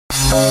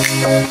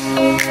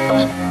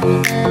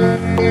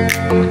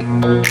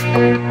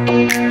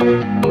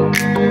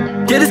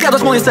Kiedy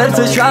zjadłaś moje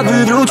serce, świat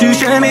wywrócił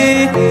się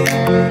mi.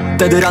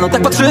 Wtedy rano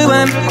tak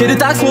patrzyłem, kiedy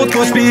tak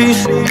słodko śpisz.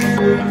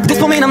 Gdy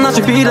wspominam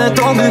nasze chwile,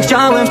 to by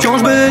chciałem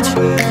wciąż być.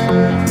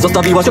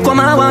 Zostawiłaś,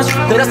 okłamałaś,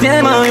 teraz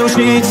nie ma już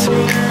nic.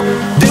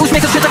 Gdy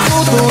uśmiechasz się tak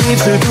słodko i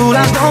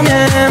przytulasz do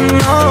mnie,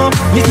 no,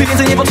 nic mi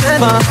więcej nie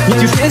potrzeba,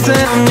 nic już nie chce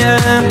mnie,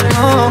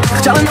 no.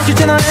 Chciałem nosić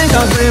cię na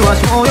rękach, byłaś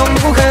moją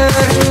muchę.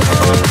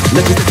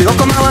 Lecz niestety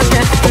okłamałaś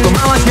mnie,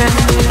 okłamałaś mnie.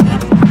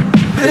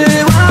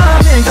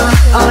 Była piękna,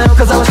 ale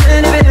okazała się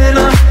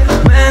niewierna.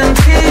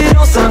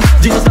 Mentirosa,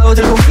 dziś zostały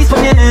tylko mi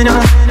wspomnienia.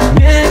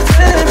 Nie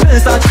chcę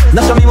przestać,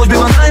 nasza miłość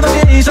była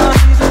najważniejsza.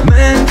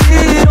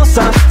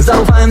 Mentirosa,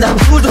 zaufałem tak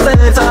już do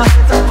serca.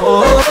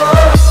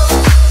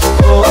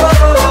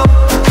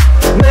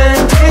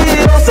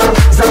 Mentirosa,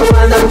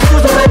 zaufałem tak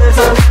już do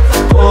serca.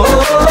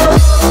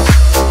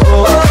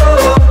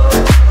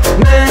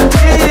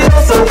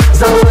 Mentirosa,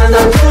 zaufałem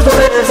tak już do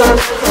serca.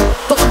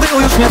 To co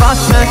było już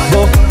nieważne,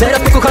 bo teraz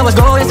pokochałaś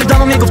go. Jesteś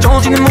damą jego,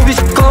 wciąż innym mówisz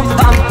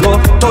kocham go.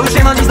 To już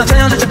nie ma nic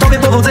znaczenia, życzę tobie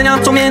powodzenia.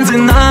 Co między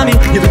nami,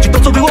 nie wróci to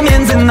co było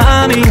między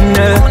nami.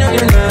 Nie,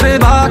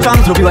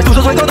 wybaczam, zrobiłaś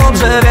dużo złego,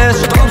 dobrze wiesz.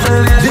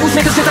 Gdy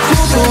uśmiechasz się tak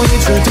smutno i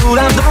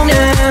przytulasz do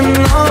mnie,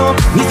 no,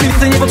 nic mi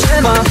więcej nie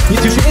potrzeba,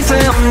 nic już nie chce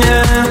o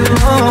mnie,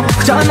 no.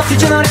 Chciałem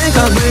nosić cię na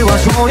rękach,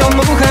 byłaś moją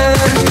muchę.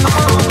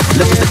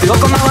 Lecz niestety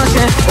okłamałaś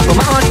mnie.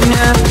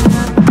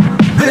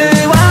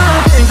 Była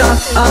piękna,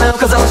 ale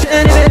okazała się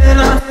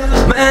niewierna.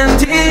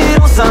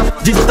 Mentirosa,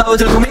 dziś zostały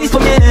tylko mi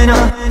wspomnienia.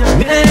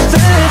 Nie chcę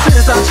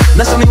przestać,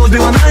 nasza miłość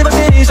była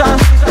najważniejsza.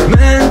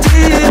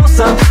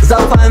 Mentirosa,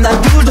 zaufałem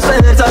tak już do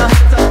serca.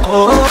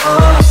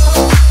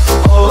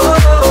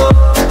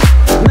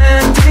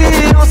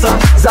 Mentirosa,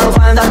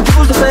 zaufałem tak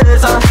już do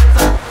serca.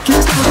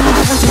 Kiedy stworzyłem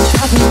każdy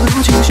świat, nie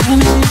wrócił się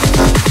mi.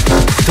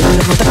 Wtedy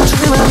rano tak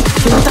patrzyłem,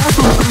 kiedy tak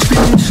słodko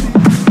śpisz.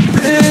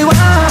 Była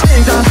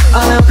piękna,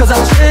 ale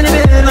okazała się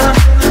niewierna.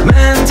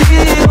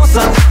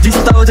 Mentirosa, dziś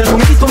zostały tylko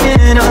mi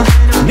wspomnienia.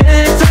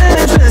 Nie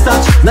chcę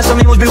przestać, nasza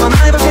miłość była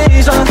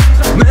najważniejsza.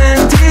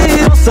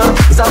 Mentirosa,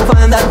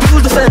 zaufałem tak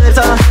już do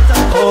serca.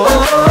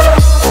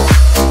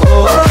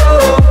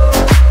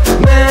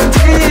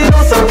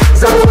 Mentirosa,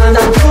 zaufałem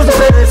tak już do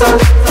serca.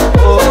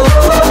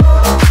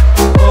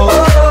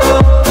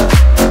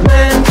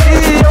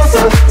 Mentirosa,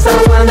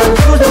 zaufałem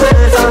tak już do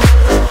serca.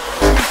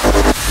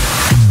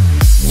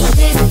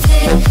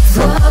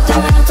 Złotą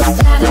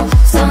autostradą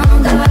są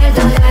do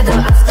Eldorado,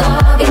 a w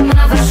tobie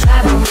ma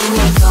Warszawę.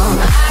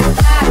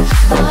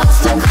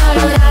 Boston,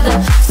 Colorado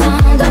są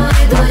do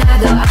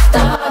Eldorado, a w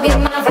tobie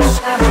ma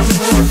Warszawę.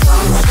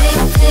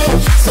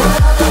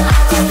 Złotą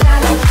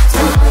autostradą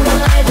są do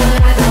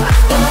Eldorado, a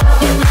w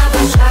tobie ma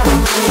Warszawę.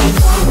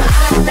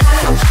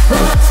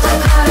 Boston,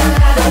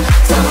 Colorado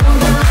są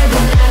do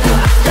Eldorado,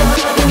 a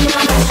w tobie ma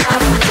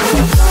Warszawę.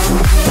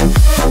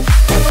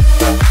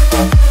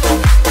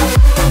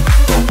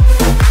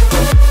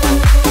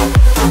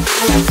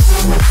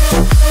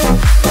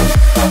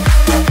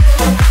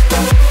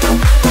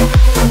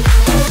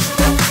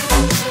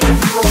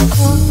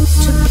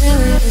 Czy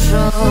były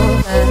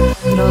różowe,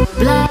 drogi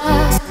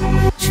blask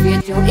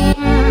świecił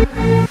im.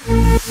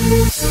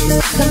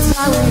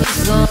 Skręcały mi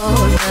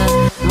zorze,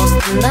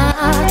 mostem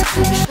nad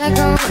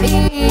rzeką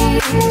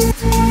ist.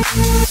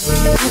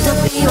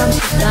 Utopiłam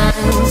się w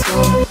tańcu,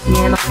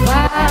 nie ma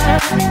fal,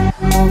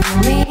 mówił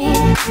mi.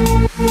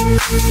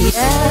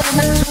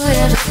 Jednak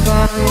czuję, że w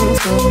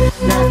końcu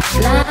na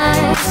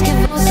śląskie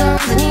wrócą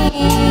dni.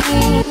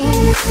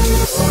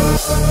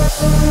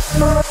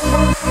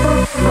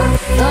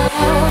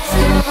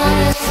 Makedonskie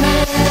moje sny.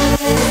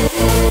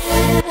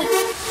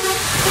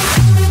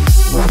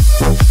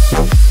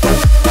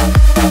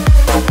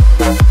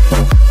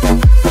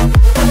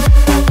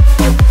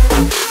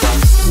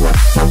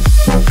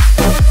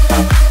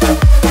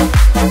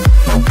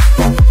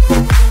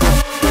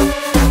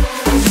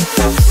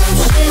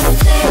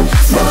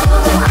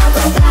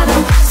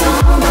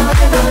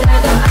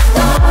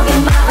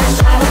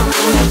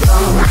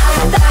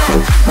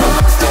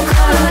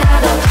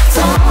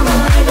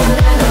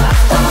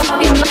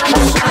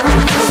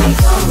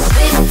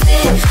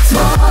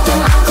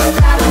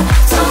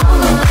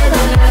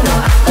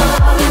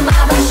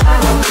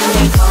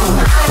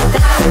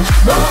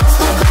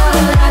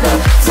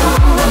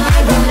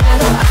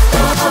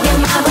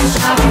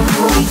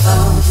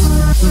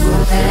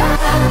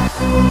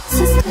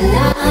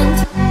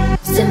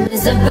 Chcemy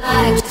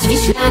zobaczyć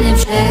wiślany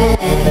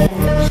brzeg.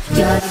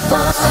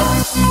 Jorwot,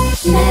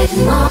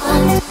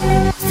 Nermont.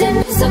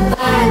 Chcemy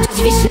zobaczyć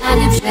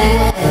wiślany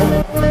brzeg.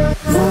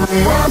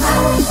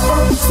 Wolant,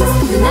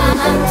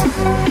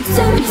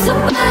 chcemy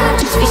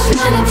zobaczyć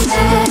wiślany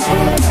brzeg.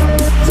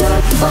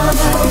 Jorwot,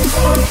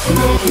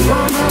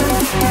 Nermont.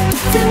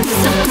 Chcemy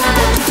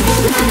zobaczyć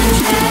wiślany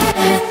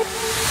brzeg.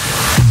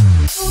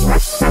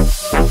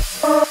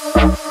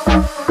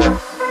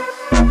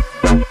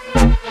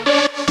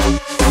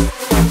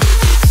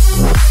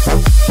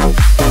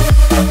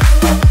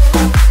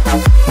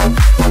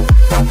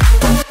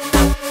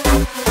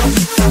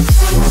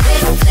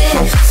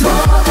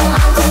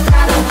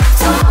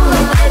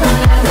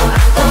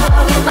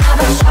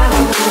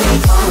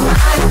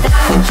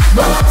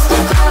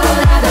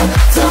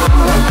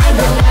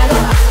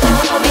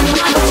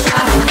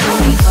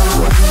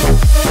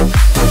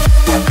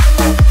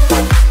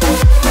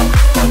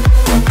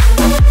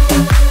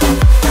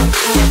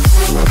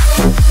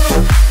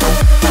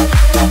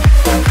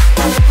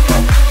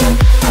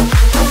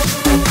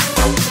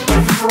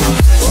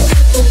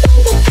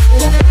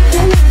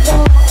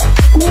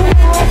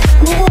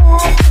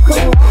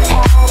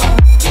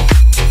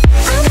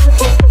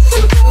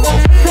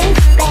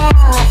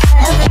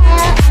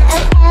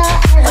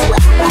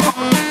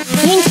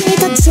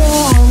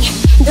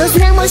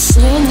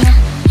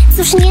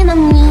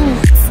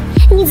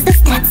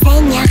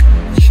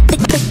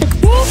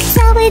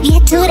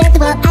 turet,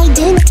 well I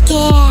do not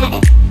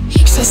care.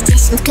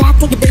 60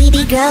 klatek,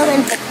 baby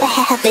girl,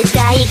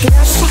 wydaje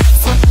grosze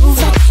za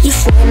głowę. Już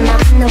nie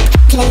mam nóg,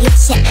 kleję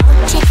się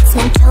oczy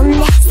zmęczone.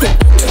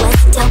 It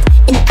was dope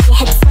and I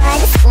had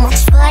fun, so much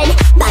fun.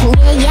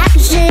 Bawię jak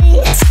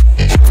żyć.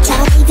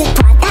 Wczoraj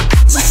wypłata,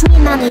 a dziś nie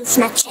mam już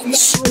na czele.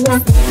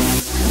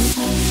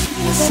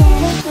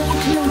 Szeroki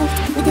jak lód,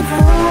 gdy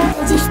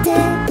wchodzisz ty,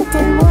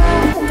 ten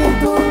młody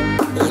Bóg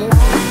i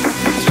los.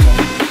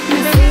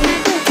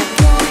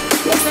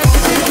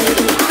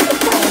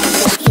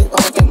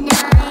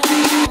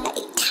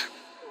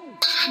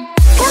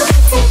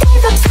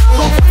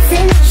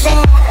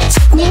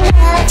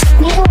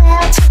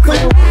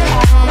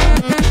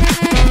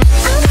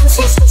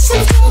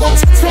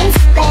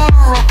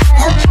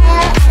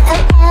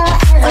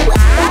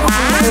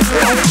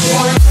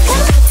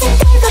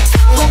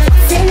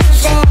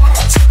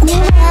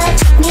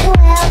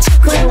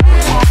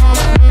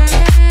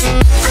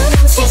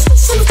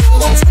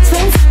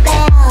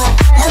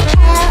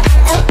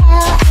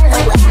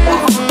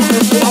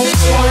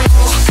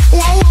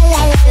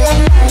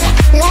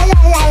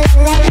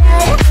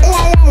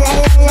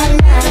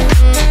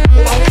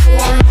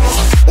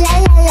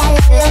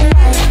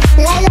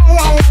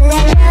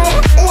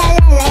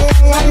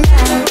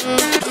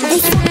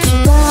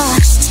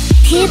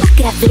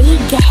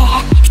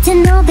 Chcę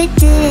nowy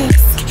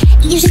dysk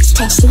i żyć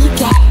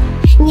szczęśliwie.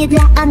 Nie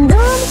dla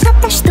anonsa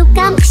ta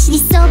sztuka, myśli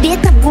sobie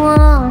to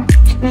błąd.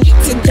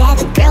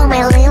 Together girl, my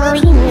little,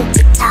 you need to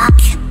talk.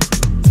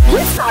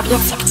 Więc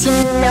powiedz jak ci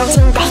minął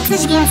dzień, daj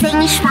coś więcej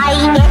niż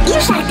fajnie. I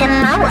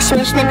żartem mało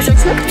śmiesznym rzuć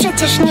nóg,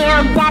 przecież nie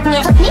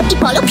ogarnie. Chodnie i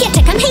polub, ja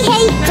czekam, hej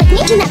hej.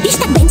 Chodnie i napisz,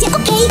 tak będzie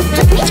okej.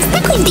 Chodnie i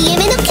wskakuj,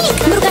 wbijemy no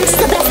klik. Mrugam ci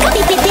z obrazka,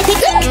 klik.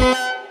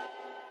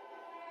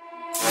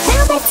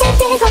 Chcę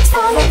tylko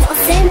twoje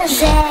włosy na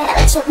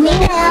żel. Ciąg mi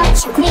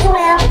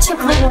well.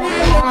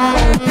 A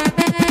mam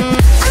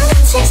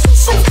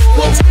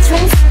 69,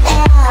 rings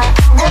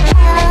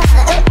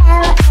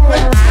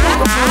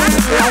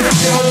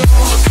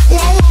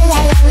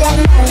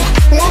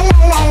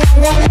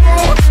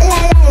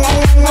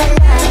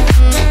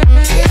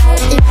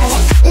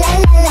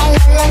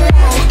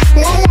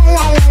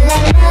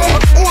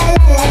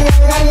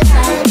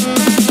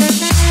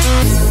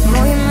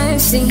moje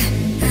myśli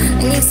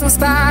nie chcą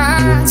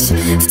spać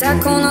w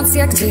taką noc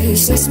jak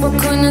dziś.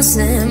 Niespokojne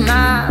sny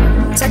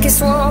mam, takie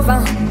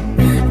słowa,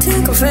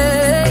 tylko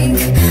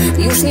fake.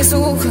 Już nie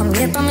słucham,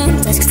 nie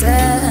pamiętać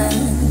chcę.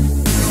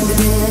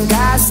 Gdy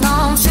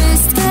gasną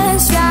wszystkie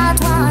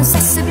światła,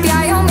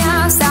 zasypiają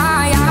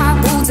miasta, ja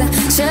budzę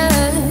się,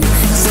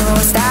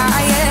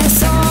 zostaję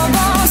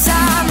sobą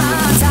sama,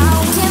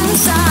 całkiem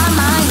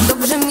sama i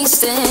dobrze mi z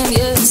tym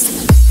jest.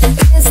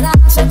 Nie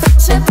znaczy,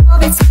 proszę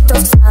powiedz mi to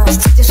w twarz,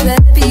 przecież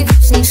lepiej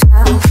wiesz niż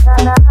ja.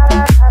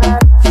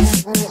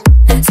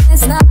 Nie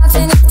znaczy,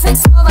 nie w twych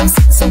słowach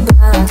sensu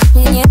brak.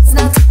 Nie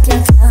zna tak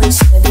jak ja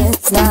siebie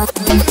znam.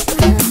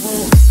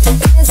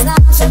 Nie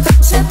znaczy,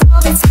 proszę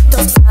powiedz mi to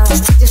w twarz,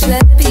 przecież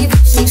lepiej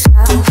wiesz niż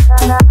ja.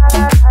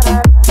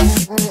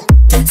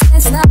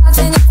 Nie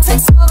znaczy, nie w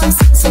twych słowach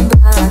sensu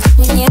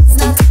brak. Nie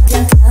zna tak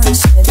jak ja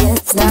siebie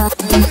znam.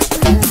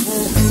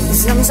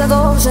 Znam za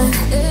dobrze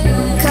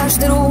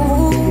każdy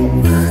ruch.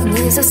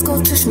 Nie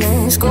zaskoczysz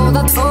mnie,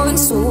 szkoda twoich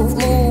słów.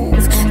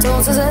 Mów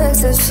to co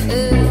zechcesz,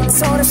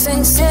 coraz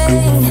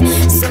częściej.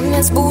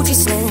 Zamiast budzić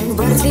lęk,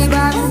 bardziej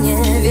barwnie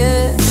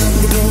wiesz.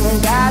 Gdy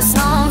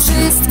gasną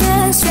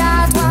wszystkie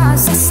światła,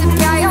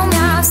 zasypiają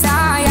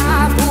miasta,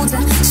 ja budzę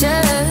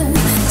się,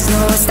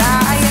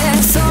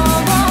 zostaję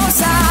sobą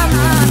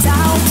sama,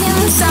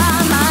 całkiem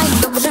sama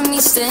i dobrze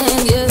mi z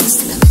tym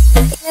jest.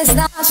 Nie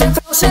znaczy,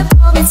 proszę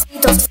powiedz mi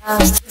to w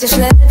twarz, przecież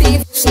lepiej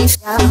wiesz niż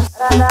ja.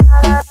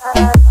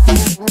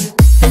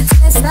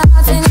 Nie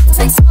znaczy, nie w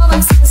twych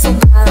słowach sensu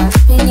brak.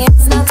 Nie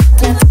zna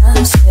tak jak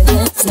ja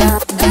siebie znam.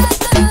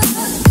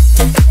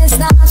 Nie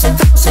znaczy,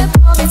 proszę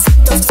powiedz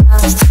mi to w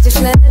twarz,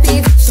 przecież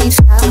lepiej wiesz niż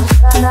ja.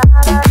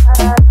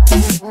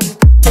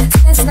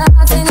 Nie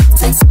znaczy, nie w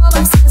twych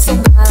słowach sensu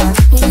brak.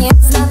 Nie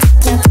zna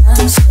tak jak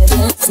ja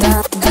siebie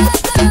znam.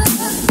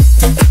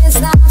 Nie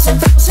znaczy,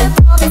 proszę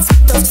powiedz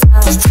mi to w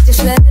twarz, przecież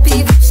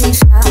lepiej wiesz niż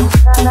ja.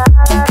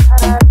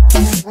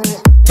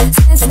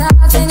 Nie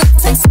znaczy, nie w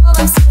twych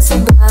słowach sensu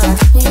brak.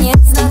 Nie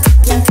zna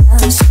tak jak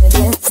ja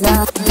siebie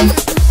znam.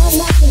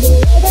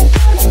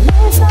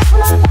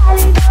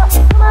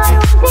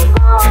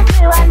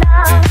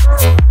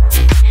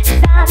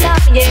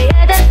 Za mnie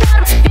jeden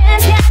form,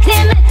 więc jak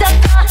nie my to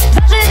dwa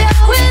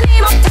żywioły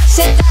mimo to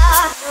się da.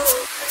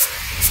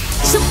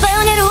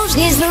 Zupełnie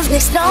różni z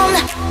różnych stron,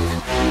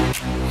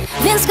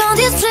 więc skąd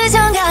jest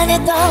przyciąganie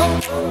to?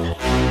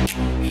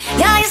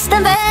 Ja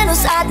jestem Wenus,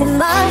 a ty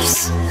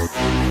Mars.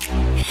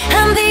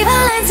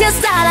 Ambiwalencja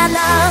stara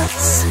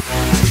nas.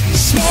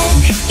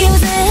 Śmiech i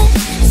łzy,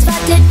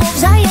 zwarty o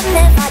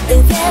wzajemne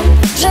wady. Wiem,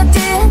 że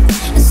ty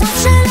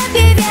zawsze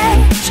lepiej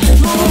wiesz.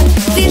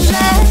 Mówisz,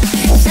 że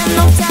ze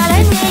mną wcale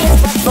nie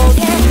jest łatwo,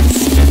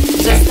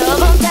 więc że z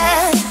tobą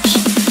też.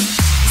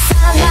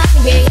 Sam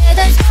na mnie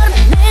jeden storm,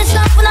 my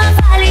znowu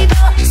na fali,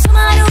 bo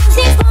suma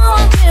różnic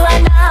połączyła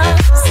nas.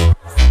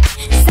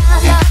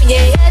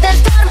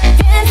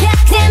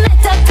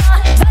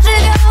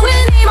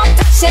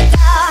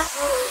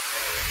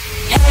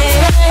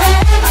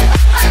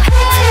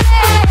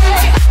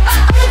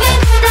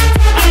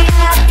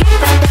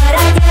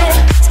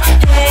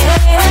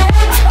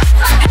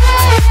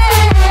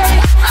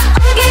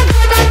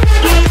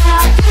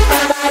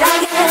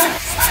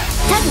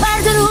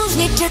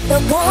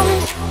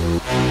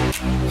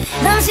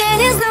 nam się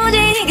nie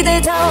znudzi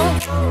nigdy to.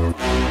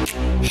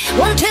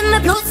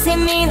 Łączymy plus i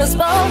minus,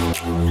 bo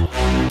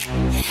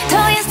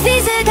to jest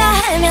fizyka,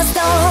 chemia,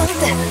 stąd.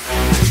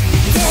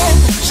 Wiem,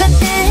 że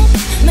ty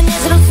mnie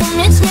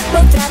zrozumieć nie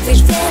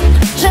potrafisz. Wiem,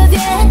 że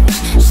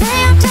wiesz, że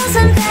ja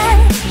czasem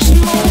też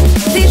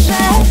mówisz,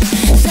 że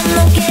ze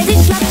mną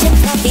kiedyś szlak cię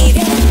trafi,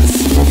 więc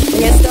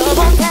nie z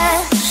tobą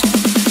też.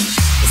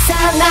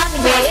 Sam na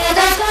mnie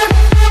jeden skok.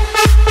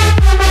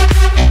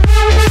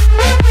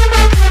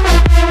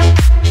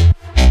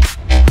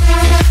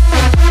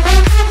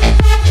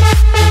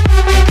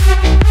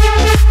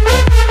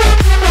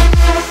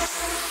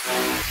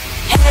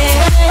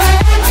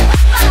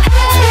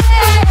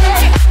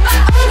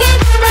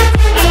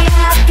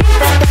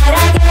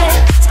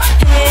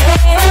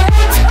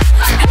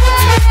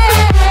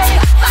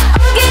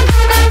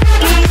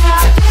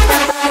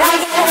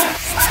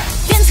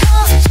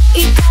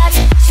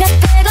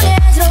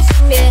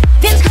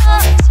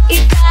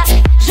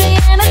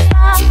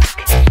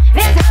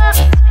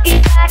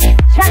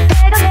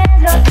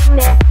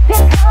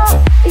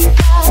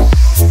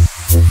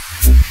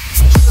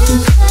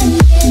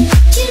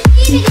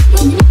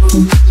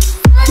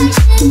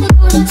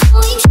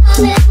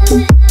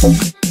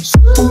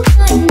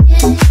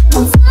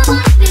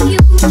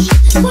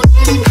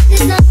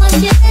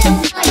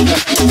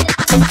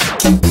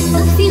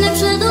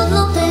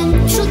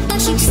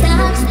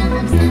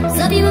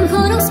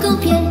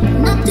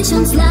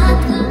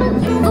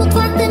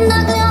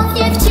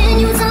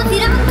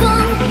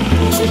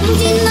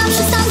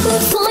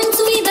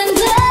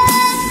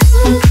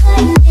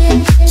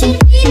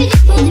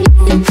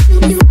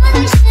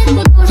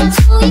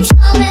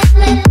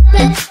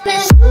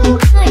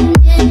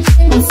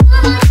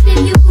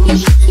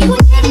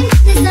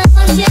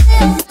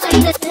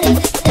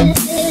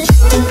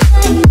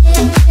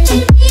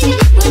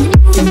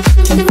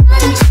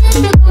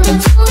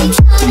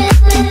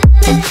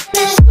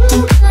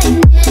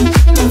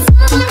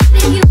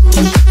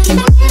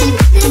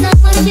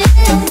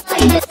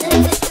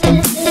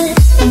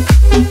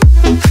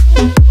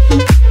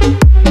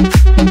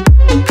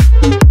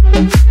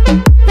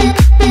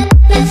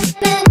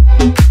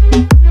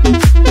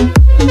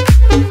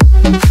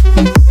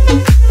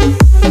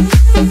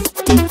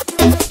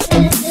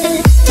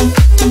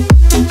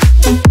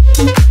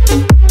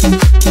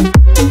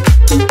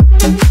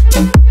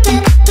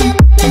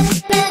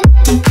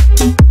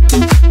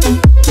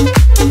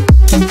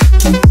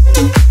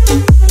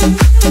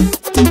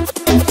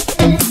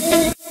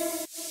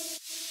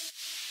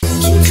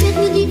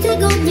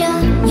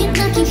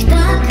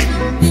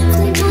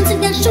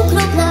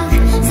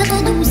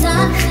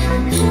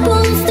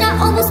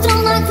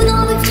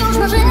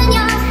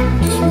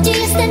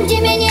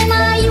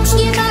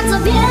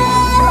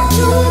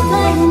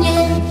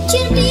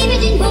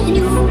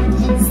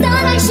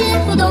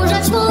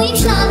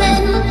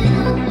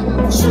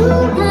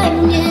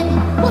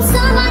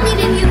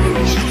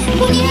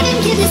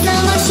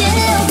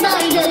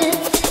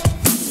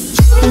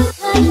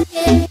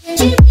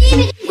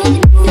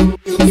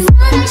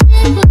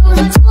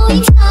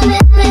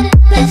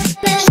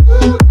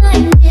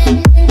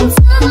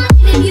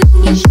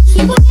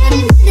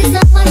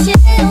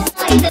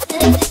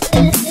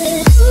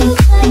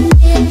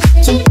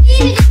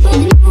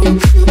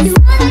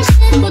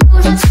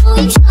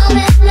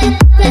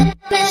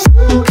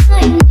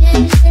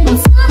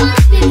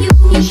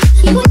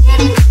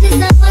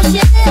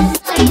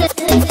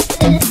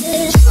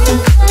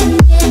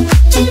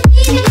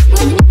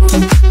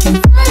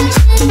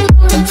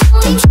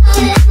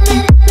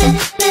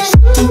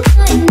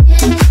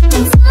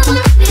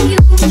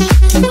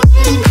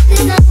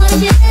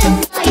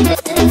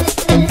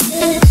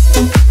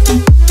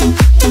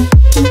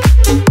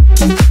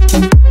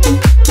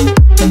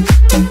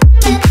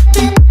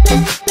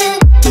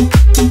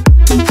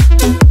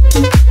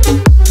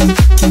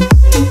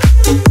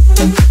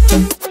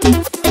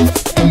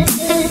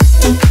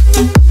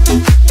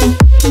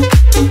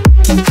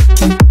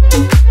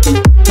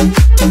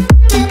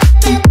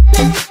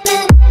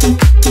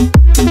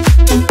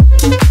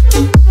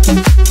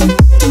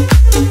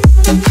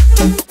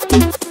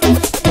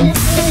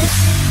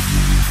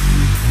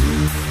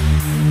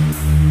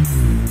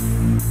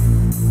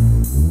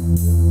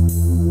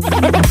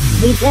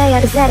 Widzę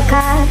jak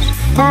zerkasz,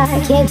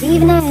 takie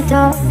dziwne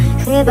to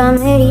chyba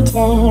myli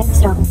cię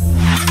wzrok.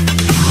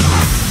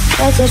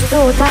 Przecież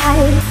tutaj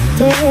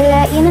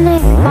tyle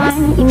innych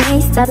pań i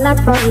miejsca dla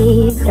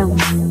twoich rąk.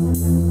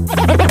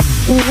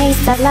 I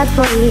miejsca dla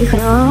twoich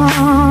rąk.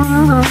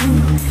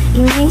 I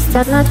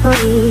miejsca dla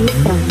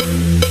twoich rąk.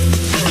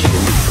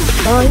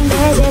 Po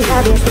imprezie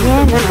zabierz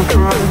mnie na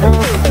kawę.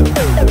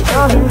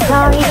 Powiem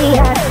co i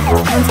jak,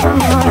 skąd to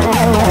może.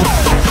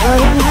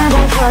 Powiem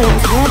nadal twoją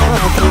śmierć.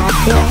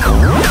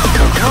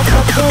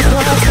 Po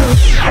przyszłości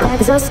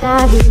tak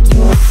zostawić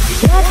mnie.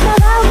 Jak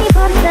podał mi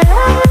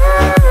porcelany,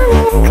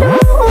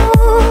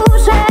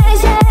 kruszę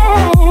się.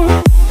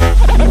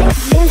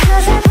 Więc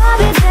proszę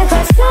powiedz, że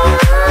choć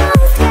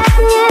krótkę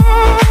mnie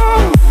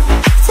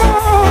chcesz.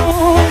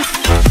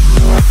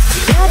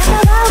 Jak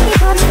podał mi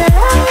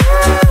porcelany,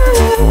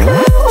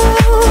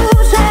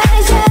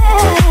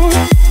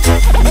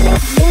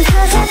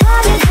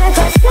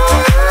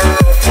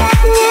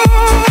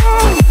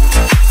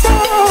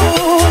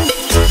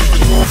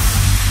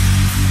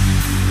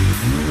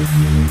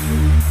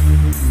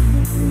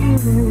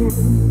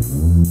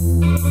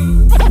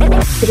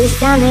 Gdy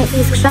ściany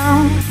iskrzą,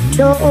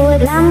 czuły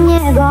dla mnie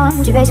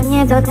bądź, weź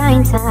mnie do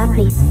tańca,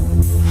 please.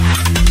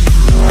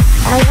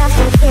 A ja w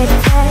tym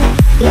świecie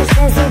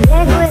jeszcze z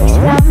ubiegłych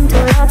świąt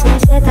ulotnię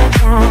się tak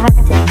jak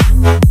ty.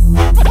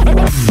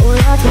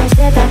 Ulotnię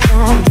się tak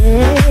jak ty.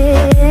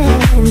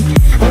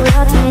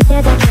 Ulotnię się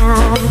tak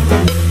jak ty.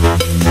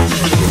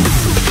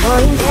 Po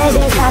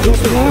imprezie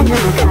zabierz mnie na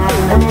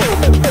kawę.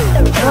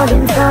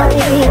 Powiem co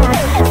i jak,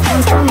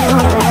 skąd to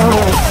może.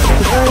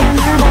 Bo ja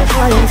nadal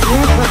kojąc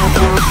nie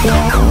potrafię.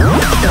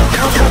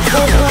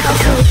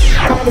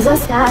 Tak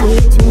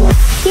zostawić mnie.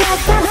 Jak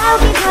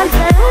kawałki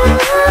porcelany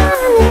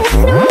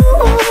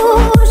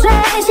kruszę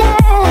się.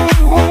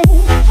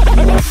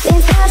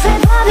 Więc proszę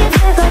powiedz,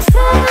 że choć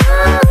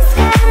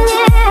troszkę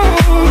mnie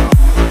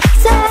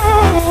chcesz.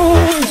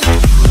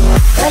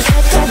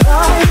 Troszeczkę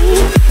boli,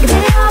 gdy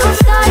obok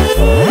stoi.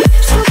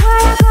 Sztuka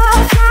jak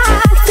owca,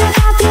 chcę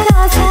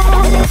papierosa.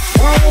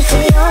 Dajesz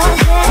się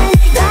ogień,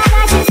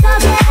 dajcie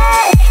sobie.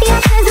 Ja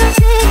przez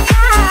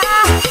oczyska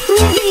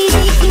nie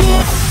widzisz mnie.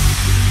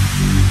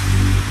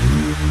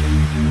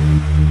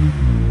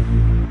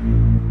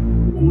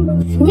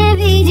 Nie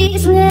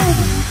widzisz mnie.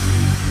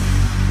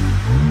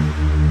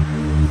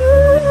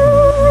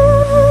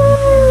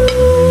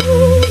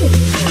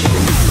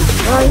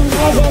 Po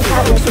imprezie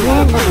zabierz mnie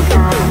na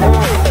kawę.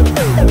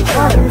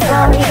 Powiem co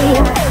i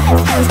jak,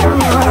 skąd to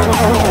może.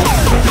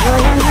 Bo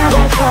ja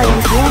nadal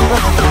kojąc nie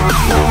potrafię.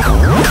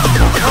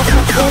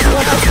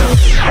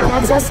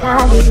 Tak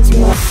zostawić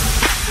mnie.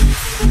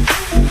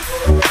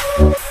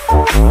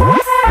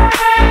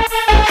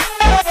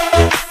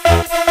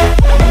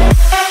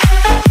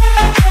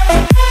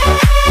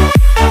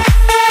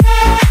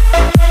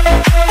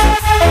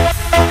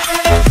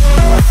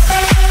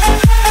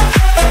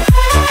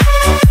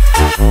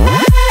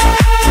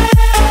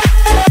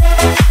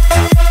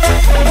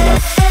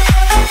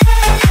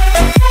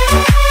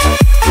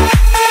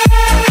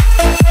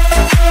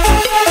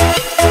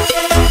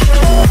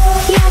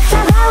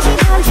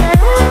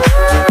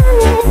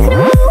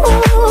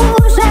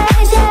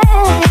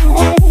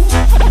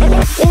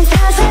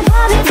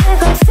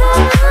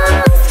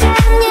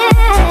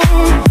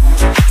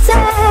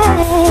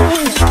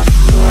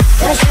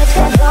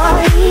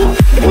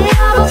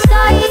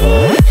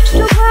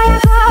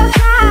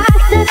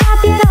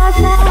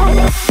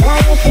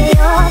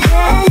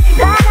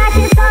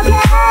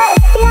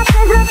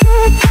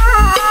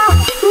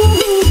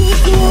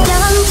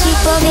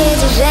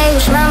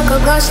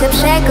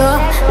 Lepszego,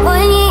 bo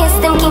nie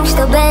jestem kimś,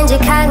 kto będzie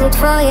karmił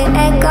twoje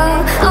ego.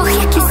 Och,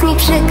 jak jest mi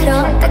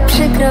przykro, tak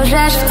przykro,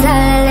 że aż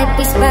wcale.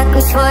 Lepiej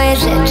spakuj swoje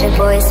rzeczy,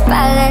 bo je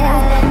spalę.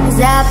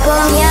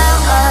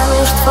 Zapomniałam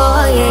już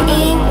twoje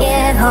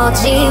imię.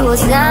 Chodziło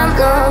za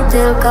mną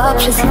tylko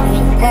przez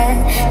chwilę.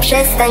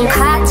 Przestań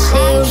pchać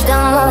się już do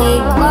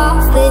mojej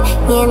głowy.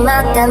 Nie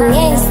ma tam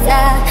miejsca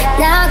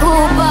na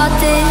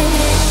głupoty.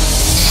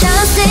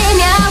 Szansy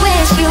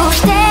miałeś już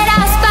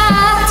teraz,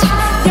 patrz,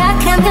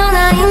 jak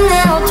ramiona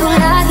inne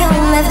otulają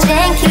me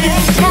wdzięki.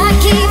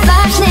 Taki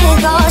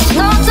ważny gość,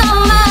 no co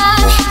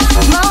masz?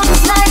 Może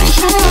znajdziesz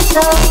mi co,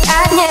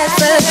 a nie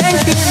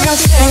pęki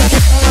piosenki.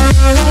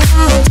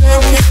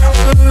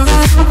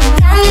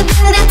 Ja nie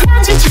będę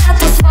tracić na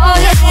to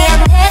swoje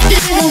energii,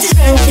 więc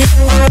dzięki.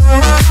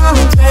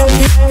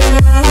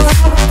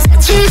 Za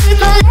ciebie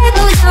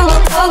kolego, ja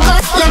mam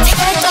kogoś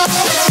lepszego.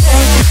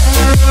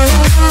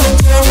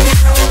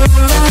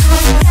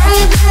 Ja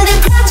nie będę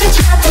tracić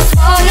na to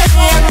swoje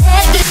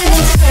energii,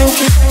 więc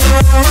dzięki.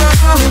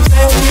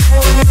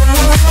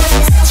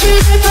 Za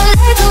ciebie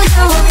kolego,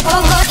 ja mam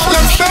kogoś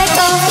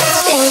lepszego.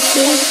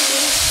 Dzięki.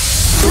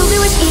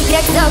 Lubiłeś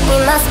igrać z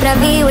ogniem, a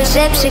sprawiłeś,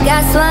 że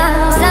przygasłam.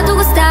 Za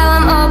długo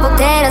stałam obok,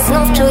 teraz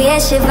znów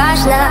czuję się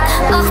ważna.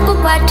 Och,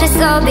 popatrzę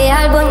sobie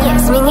albo nie,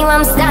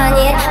 zmieniłam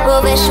zdanie,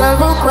 bo weszłam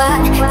w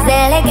układ z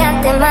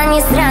elegantem, a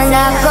nie z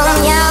rana.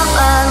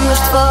 Zapomniałam już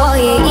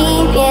twoje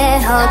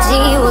imię.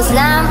 Chodziło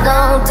za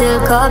mną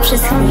tylko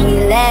przez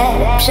chwilę.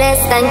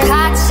 Przestań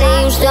pchać się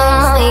już do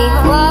mojej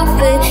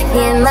głowy.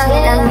 Nie ma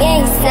tam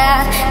miejsca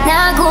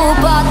na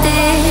głupoty.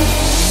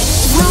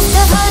 Znów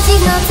dochodzi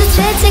w nocy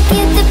trzecie,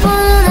 kiedy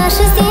płoną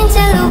nasze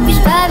zdjęcia. Lubisz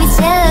bawić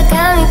się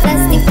lakami,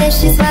 plastik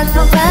też jest łatwo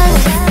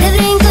palić. Gdy w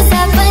ręku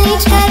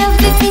zapalniczka,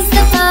 robię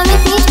blisko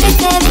pamiętniczkę.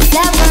 Gdybyś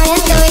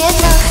zapamiętał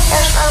jedno,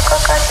 już mam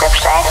kogoś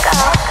lepszego.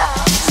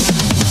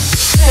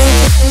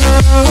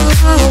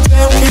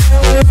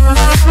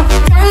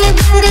 Ja nie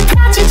będę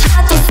tracić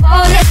na to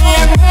swoje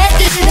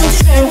energii, więc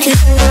dzięki.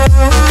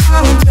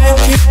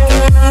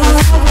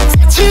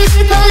 Za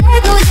ciebie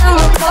kolego, ja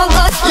mam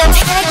kogoś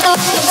lepszego.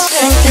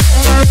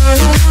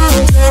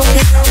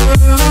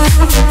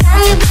 Ja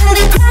nie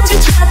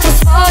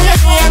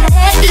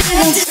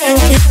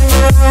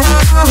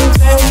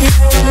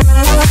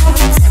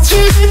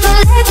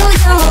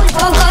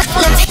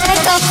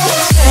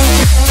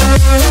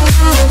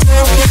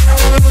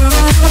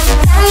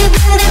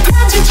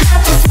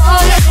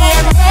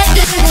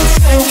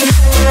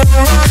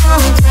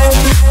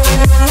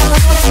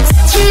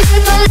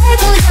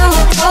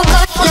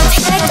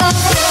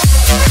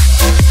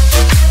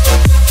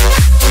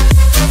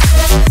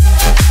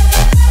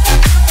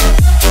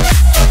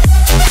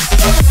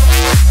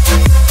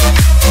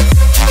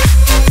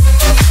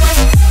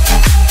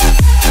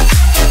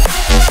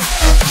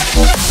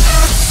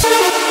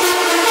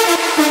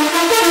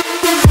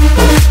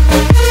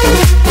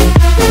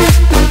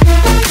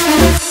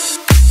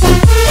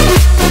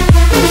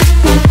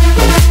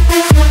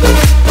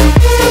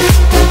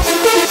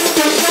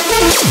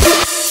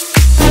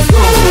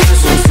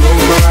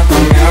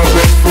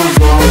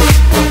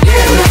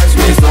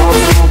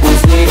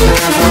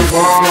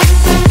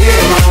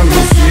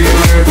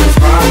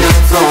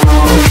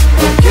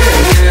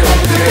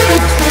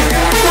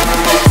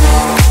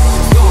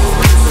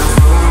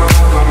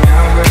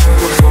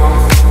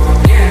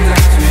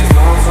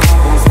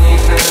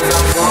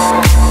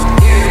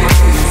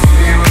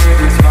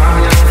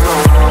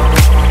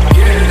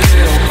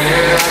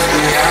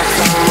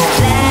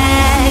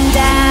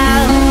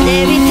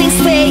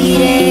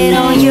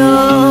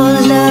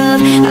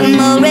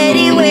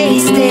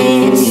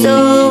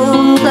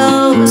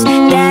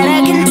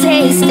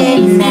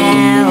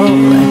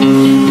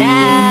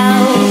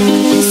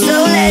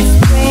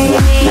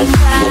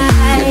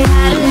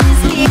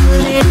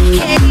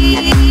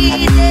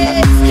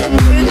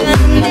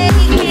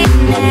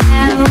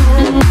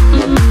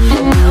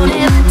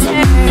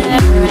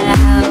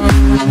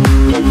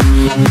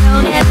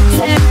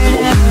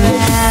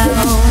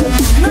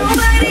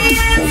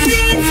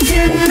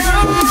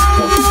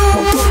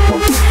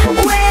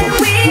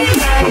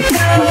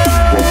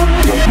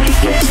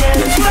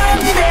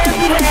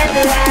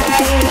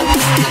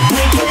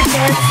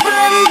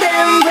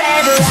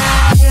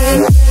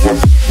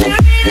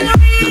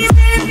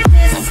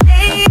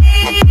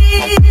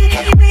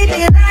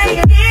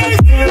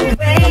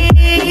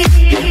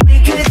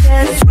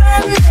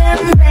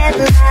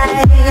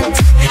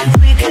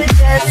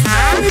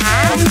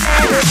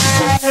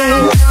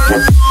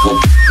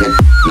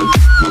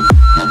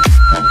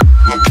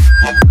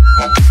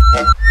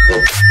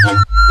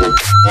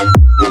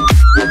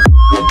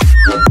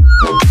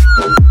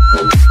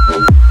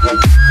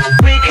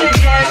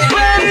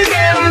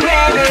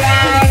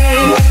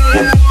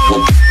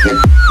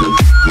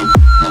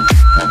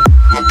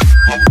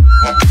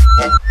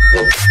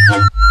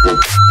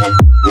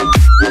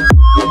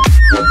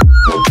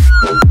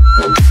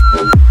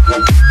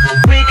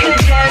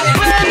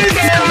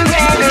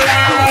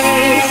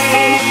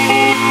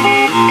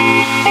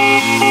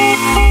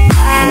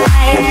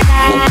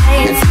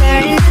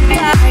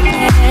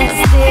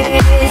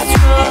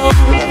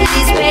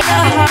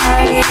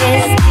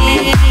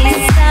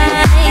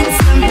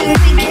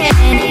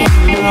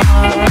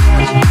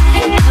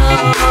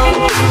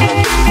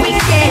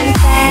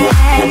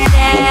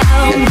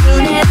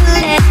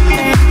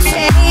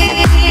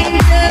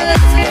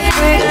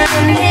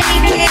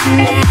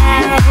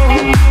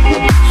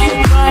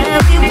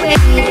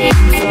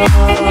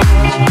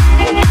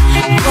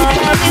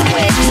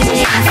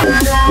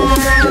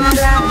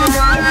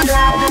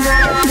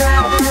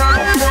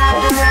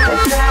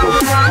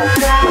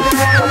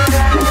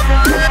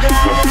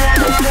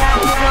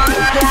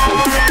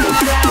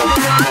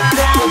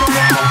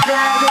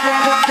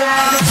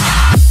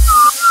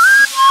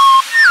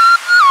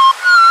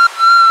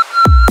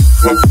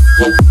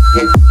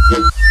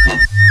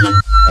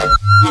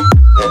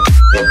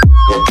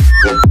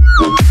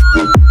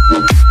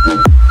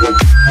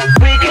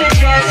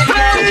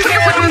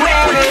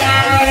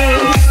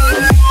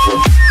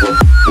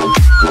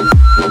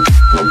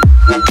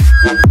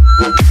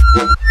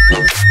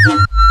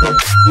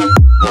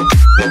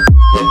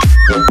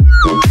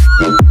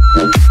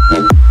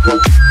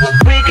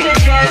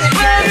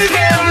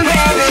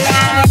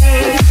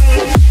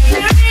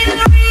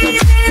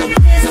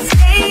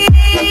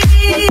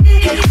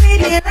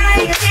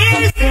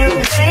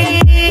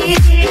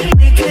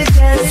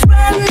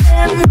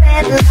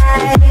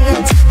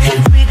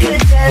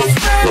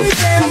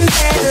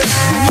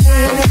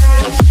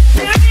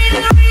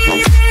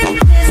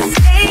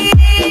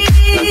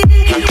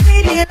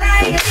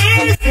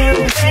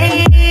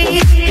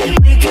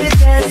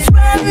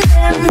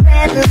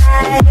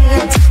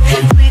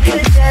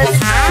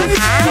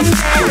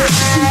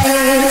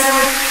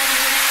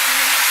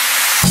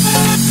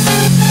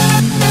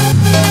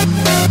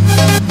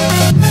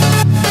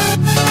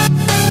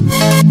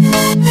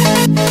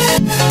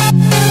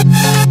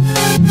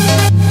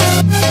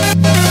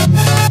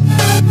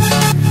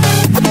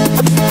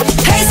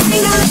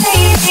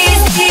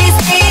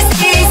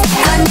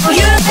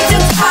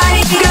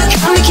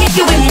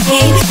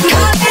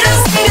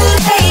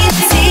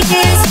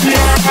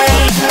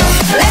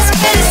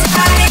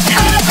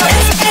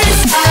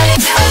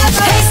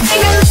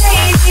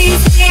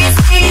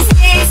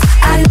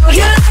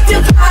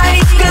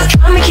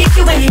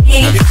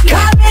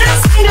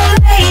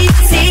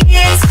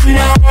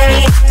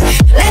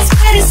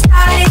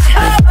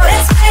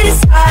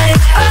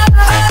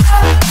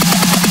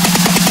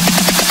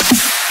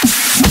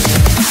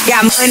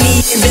Money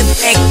in the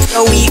bank,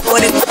 so we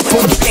ordered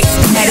couple drinks.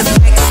 Had a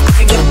pack,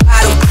 drink a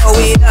bottle, throw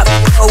it up,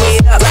 throw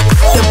it up.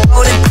 The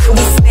boat until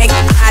we sank,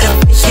 out of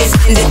fishes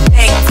in the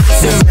tank.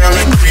 Surround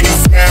like pretty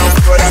sound,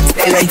 but I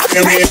tell them,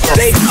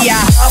 baby,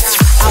 I up,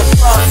 I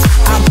bust,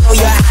 I blow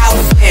your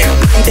house down.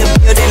 In the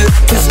building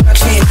like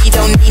construction, he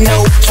don't need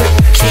no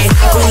introduction.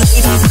 Go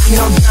ladies, need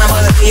no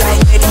drama, they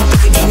already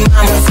baby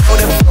mama.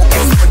 So the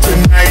focus for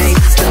tonight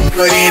is to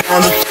put it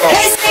on the floor.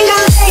 Hey,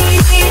 single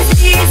ladies,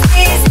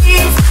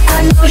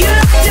 I know you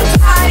like to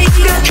party,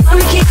 girl, come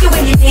and kick it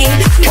when you need.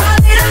 Call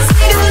it a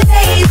single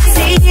ladies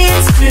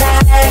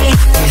tonight.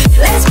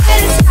 Let's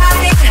get it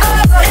started,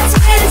 let's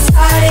get it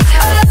started.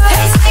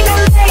 Hey,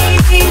 single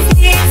ladies,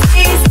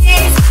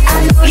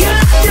 I know you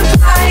like to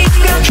party,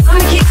 girl, come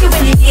and kick it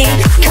when you need.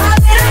 Call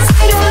it a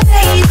single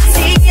ladies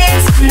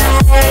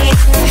tonight.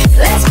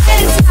 Let's get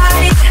it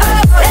started,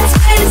 let's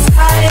get it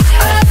started.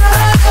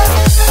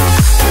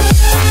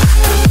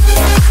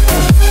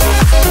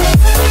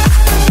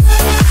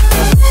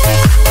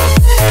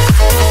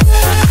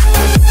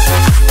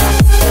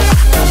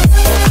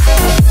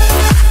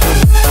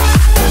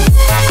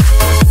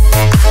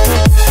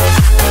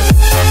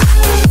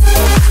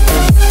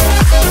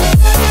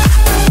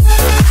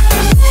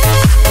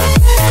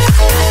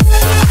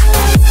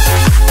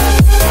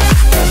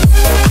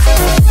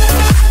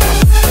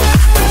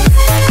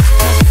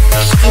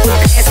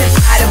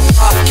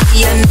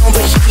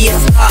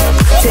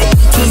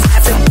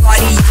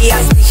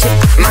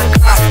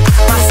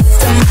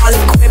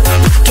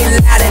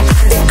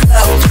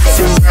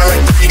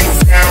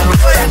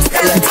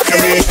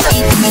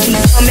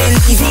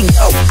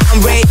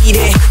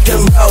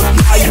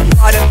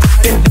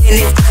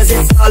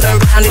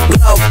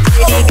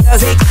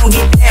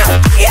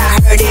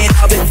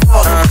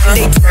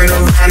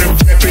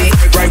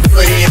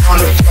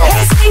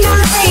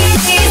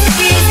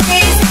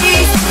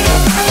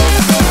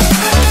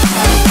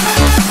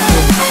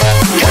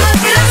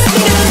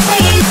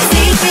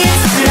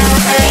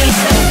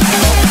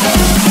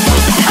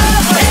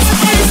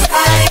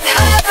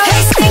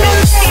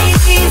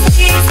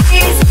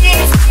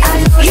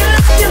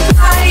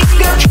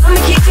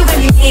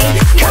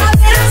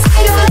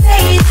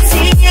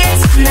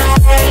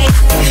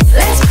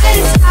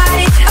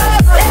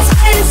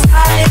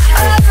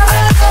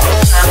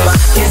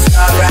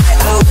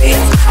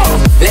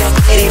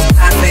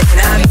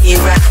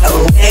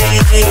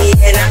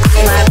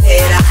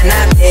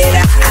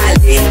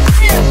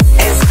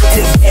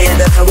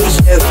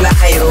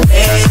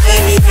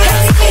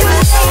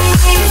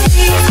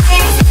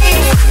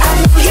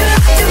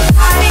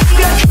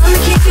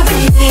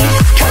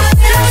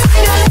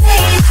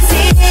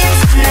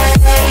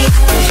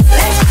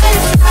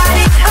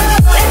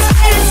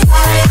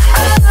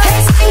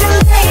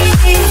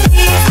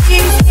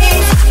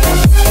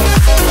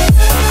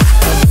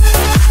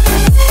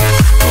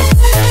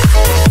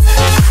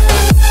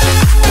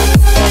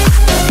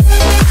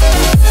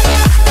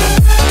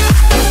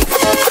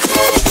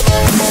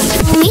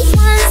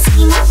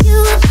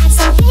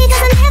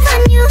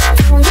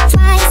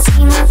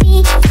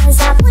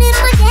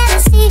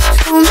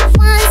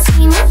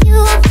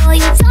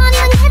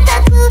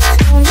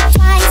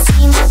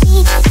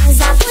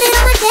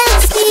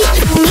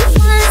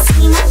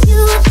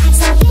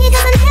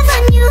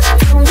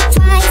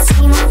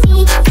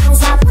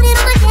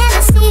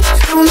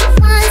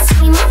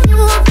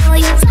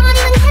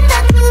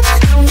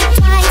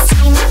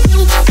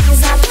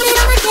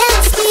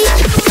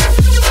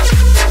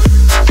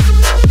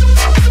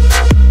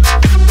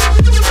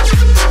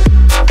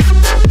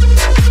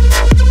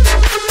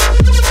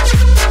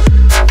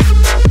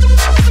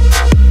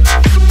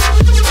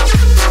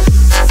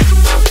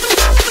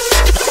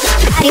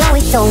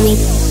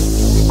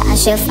 I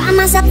should find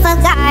myself a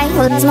guy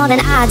who loves more than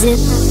I do,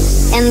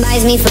 and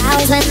buys me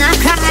flowers when I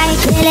cry.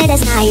 Clearly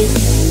that's not you.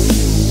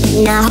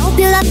 And I hope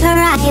you love her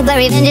right, but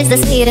revenge is the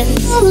sweeter.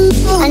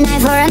 A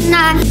night for a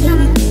night.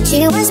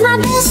 She was my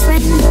best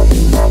friend,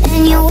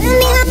 and you went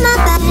behind my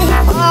back.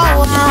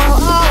 Oh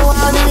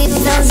wow, do you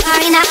feel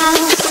sorry now?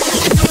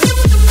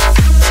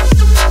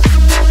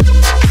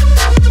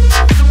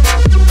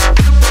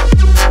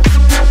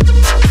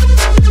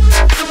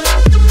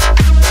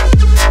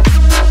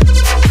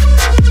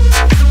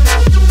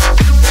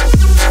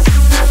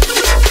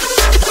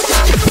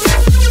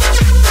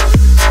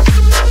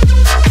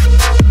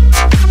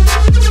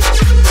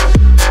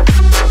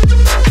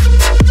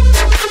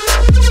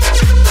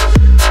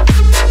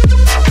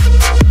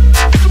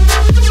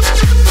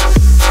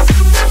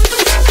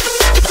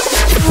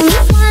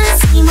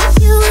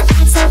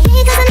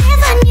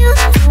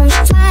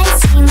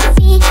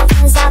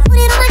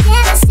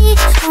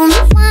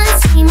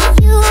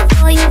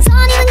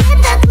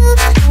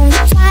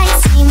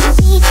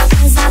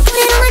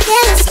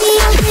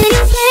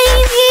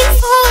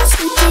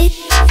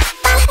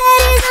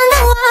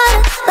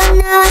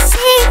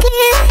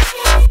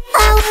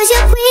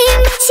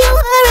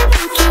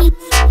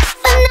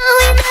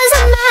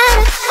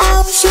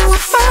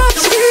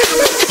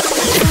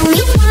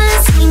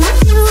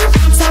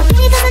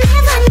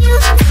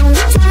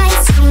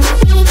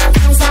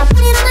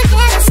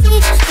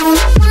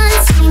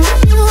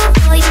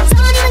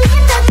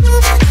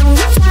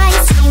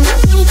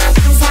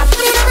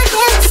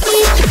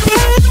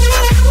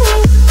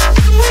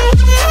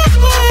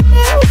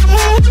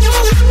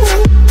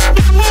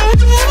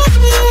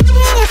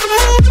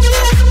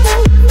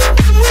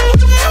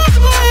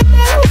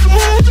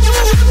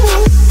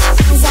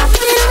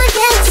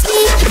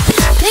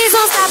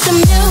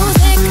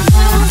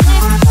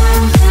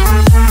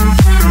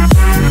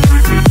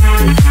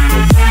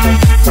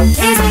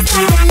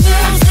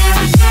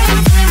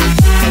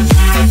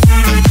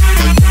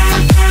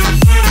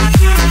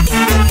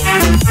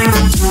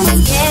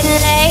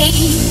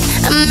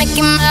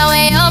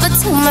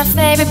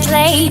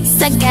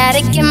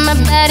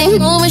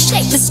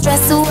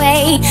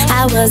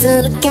 I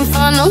wasn't looking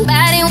for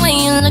nobody when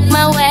you looked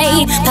my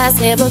way.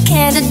 Possible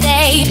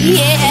candidate,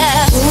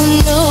 yeah.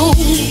 Who knew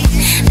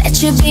that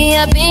you'd be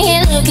up in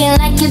here looking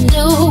like you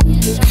do?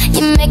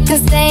 You make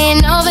us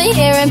staying over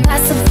here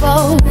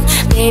impossible.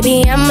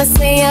 Baby, I'ma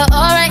say your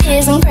aura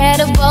is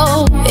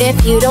incredible.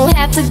 If you don't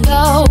have to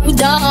go,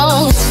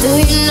 don't. Do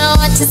you know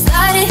what you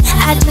started?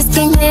 I just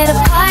came here to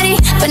party,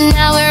 but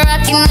now we're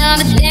rocking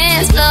on the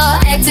dance floor,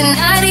 acting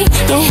naughty.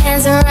 Your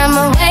hands around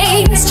my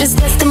waist,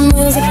 just let the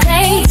music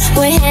play.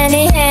 We're hand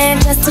in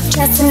hand, just to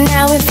trust, and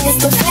now we're face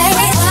to face.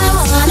 I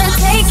wanna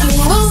take you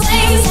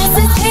away, just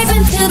escape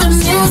into the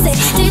music.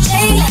 DJ,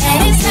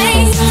 let it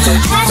play.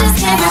 I just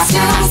can't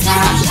refuse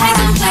it, like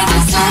the way you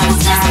do.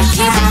 Just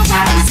keep on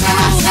rocking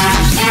through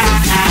it.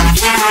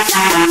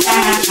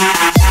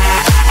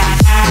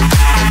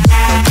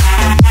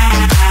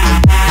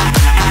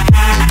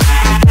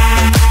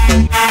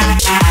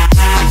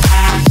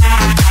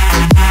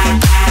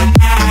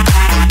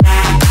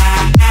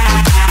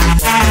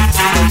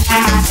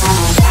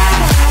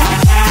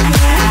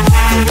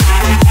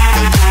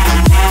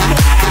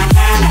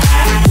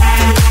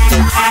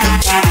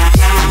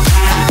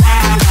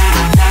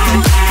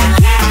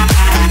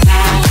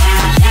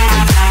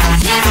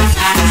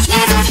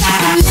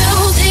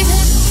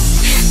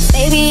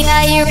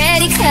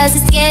 Cause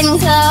it's getting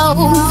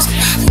close.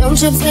 Don't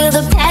you feel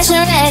the passion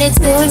ready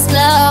to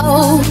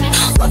explode?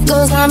 What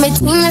goes on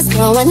between us,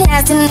 no one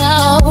has to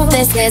know.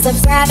 This is a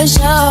private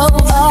show.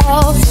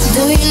 Oh,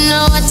 do you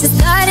know what you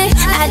started?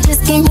 I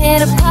just came here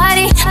to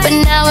party, but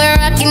now we're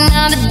rocking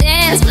on the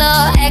dance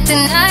floor,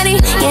 acting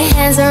naughty. Your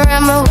hands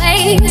around my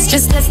waist,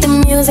 just let the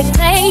music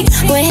play.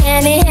 We're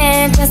hand in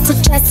hand, just to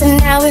trust, and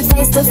now we're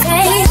face to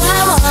face.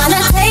 I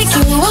wanna take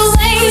you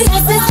away,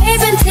 just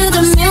escape into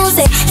the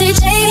music.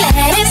 DJ,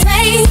 let it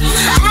play.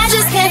 I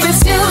just can't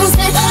refuse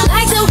it,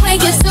 like the way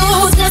you do.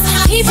 Just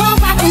keep on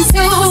rocking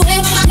to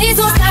it. Please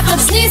don't stop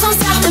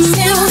the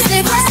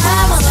music.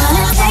 I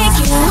wanna take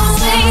you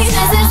away,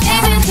 just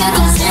escape into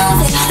the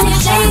music.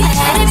 DJ,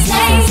 let it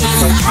play.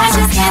 I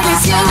just can't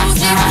refuse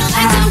it,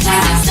 like the way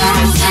you do.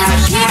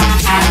 Just keep on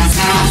rocking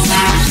to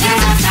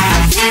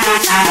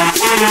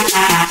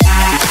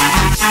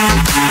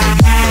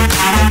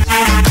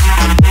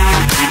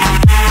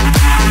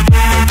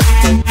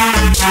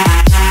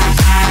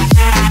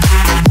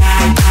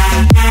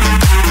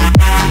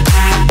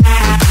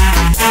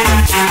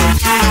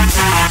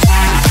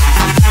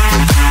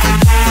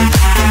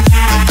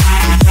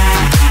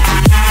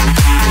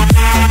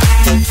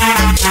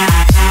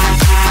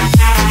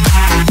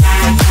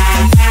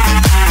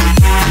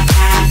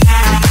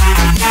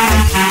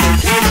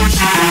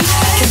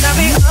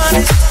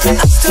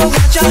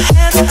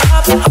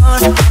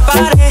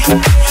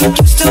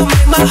You still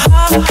make my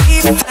heart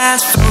beat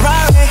fast.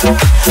 Ferrari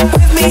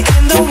with me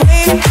in the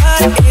rain,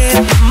 but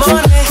in the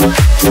morning.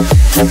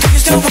 Do you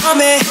still want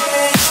me?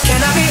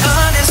 Can I be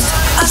honest?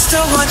 I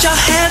still want your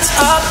hands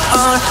up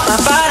on my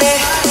body.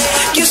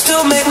 You still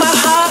still make my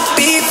heart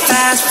beat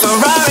fast.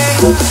 Ferrari,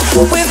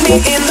 with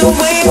me in the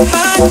wave,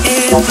 but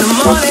in the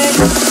morning.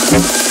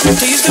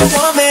 Do you still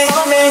want me?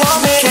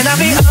 Can I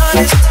be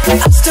honest?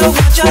 I still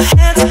want your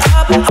hands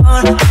up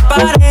on my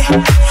body.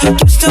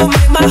 You still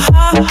make my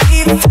heart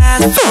beat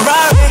fast.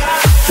 Ferrari,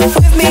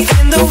 with me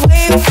in the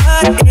wave,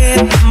 but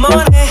in the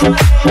morning.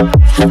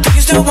 Do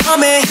you still want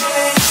me?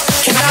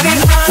 Can I be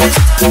honest?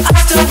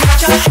 I still want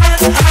your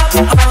hands up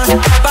on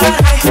my body.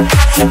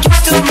 You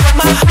still make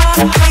my heart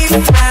beat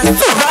fast.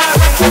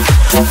 Ferrari,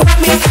 with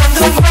me in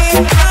the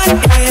wave, but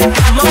in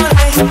the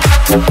morning.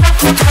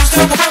 Do you still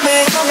want me?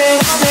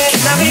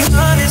 Can I be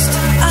honest?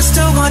 I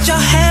still want your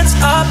hands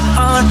up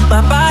on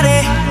my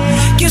body.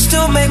 You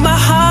still make my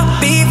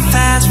heart beat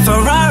fast.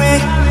 Ferrari,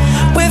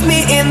 with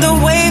me in the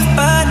wave,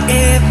 but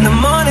in the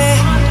morning.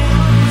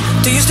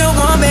 Do you still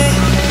want me?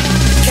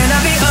 Can I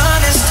be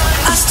honest?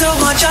 I still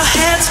want your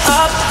hands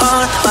up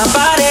on my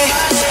body.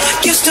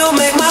 You still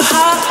make my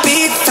heart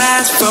beat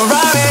fast.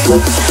 Ferrari,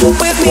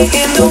 with me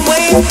in the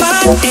wave,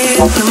 but in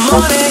the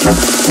morning.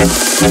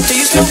 Do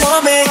you still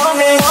want me?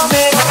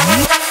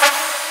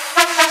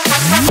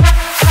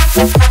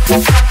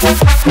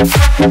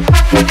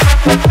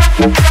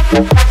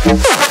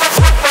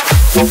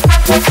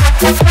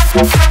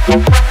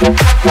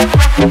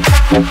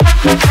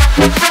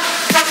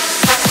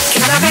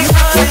 Can I be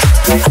honest?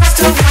 I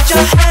still want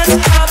your hands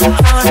up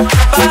on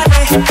my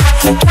body.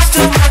 You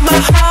still make my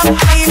heart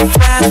beat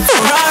fast.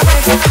 Ferrari,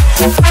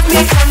 with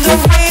me in the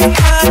wave,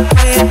 but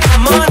in the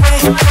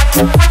morning.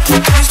 Do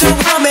you still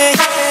want me?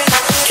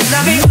 Can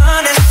I be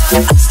honest?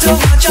 I still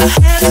want your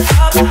hands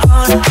up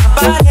on my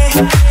body.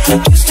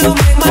 You still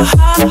make my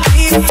heart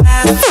beat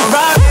fast.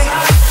 Ferrari,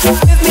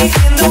 with me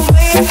in the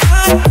wave,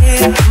 but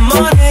in the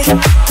morning.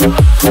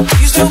 Do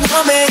you still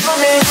want me?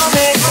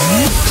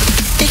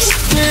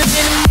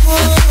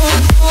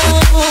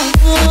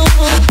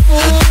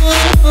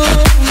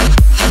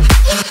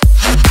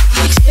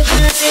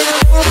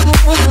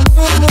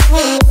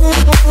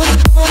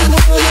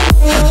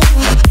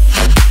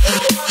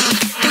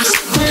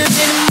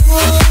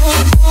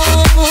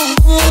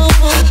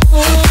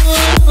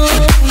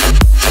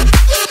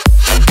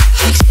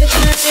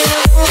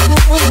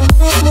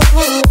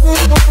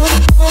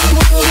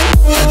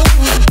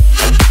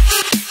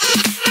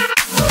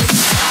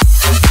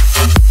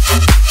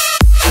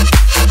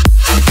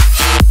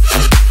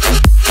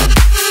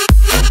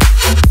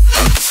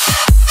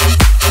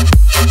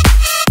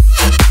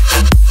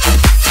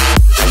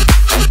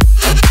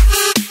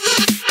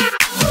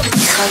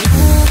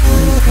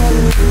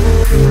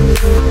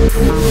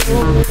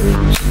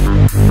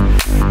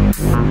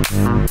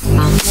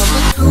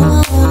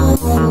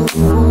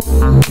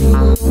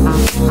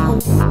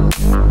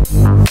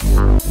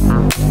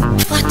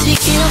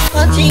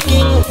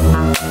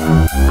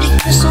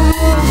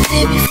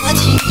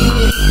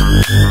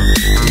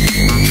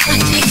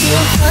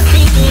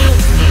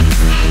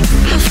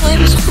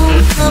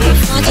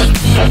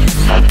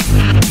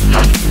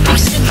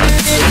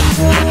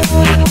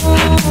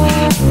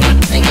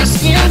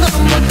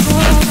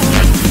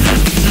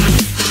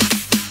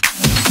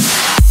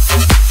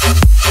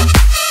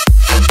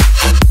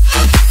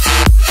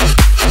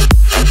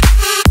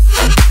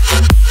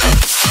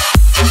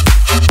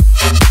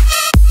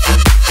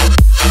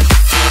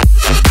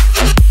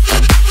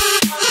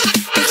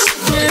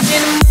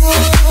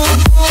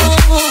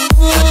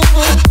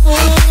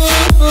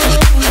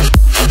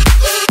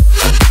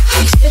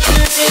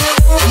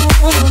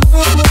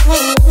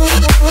 Oh,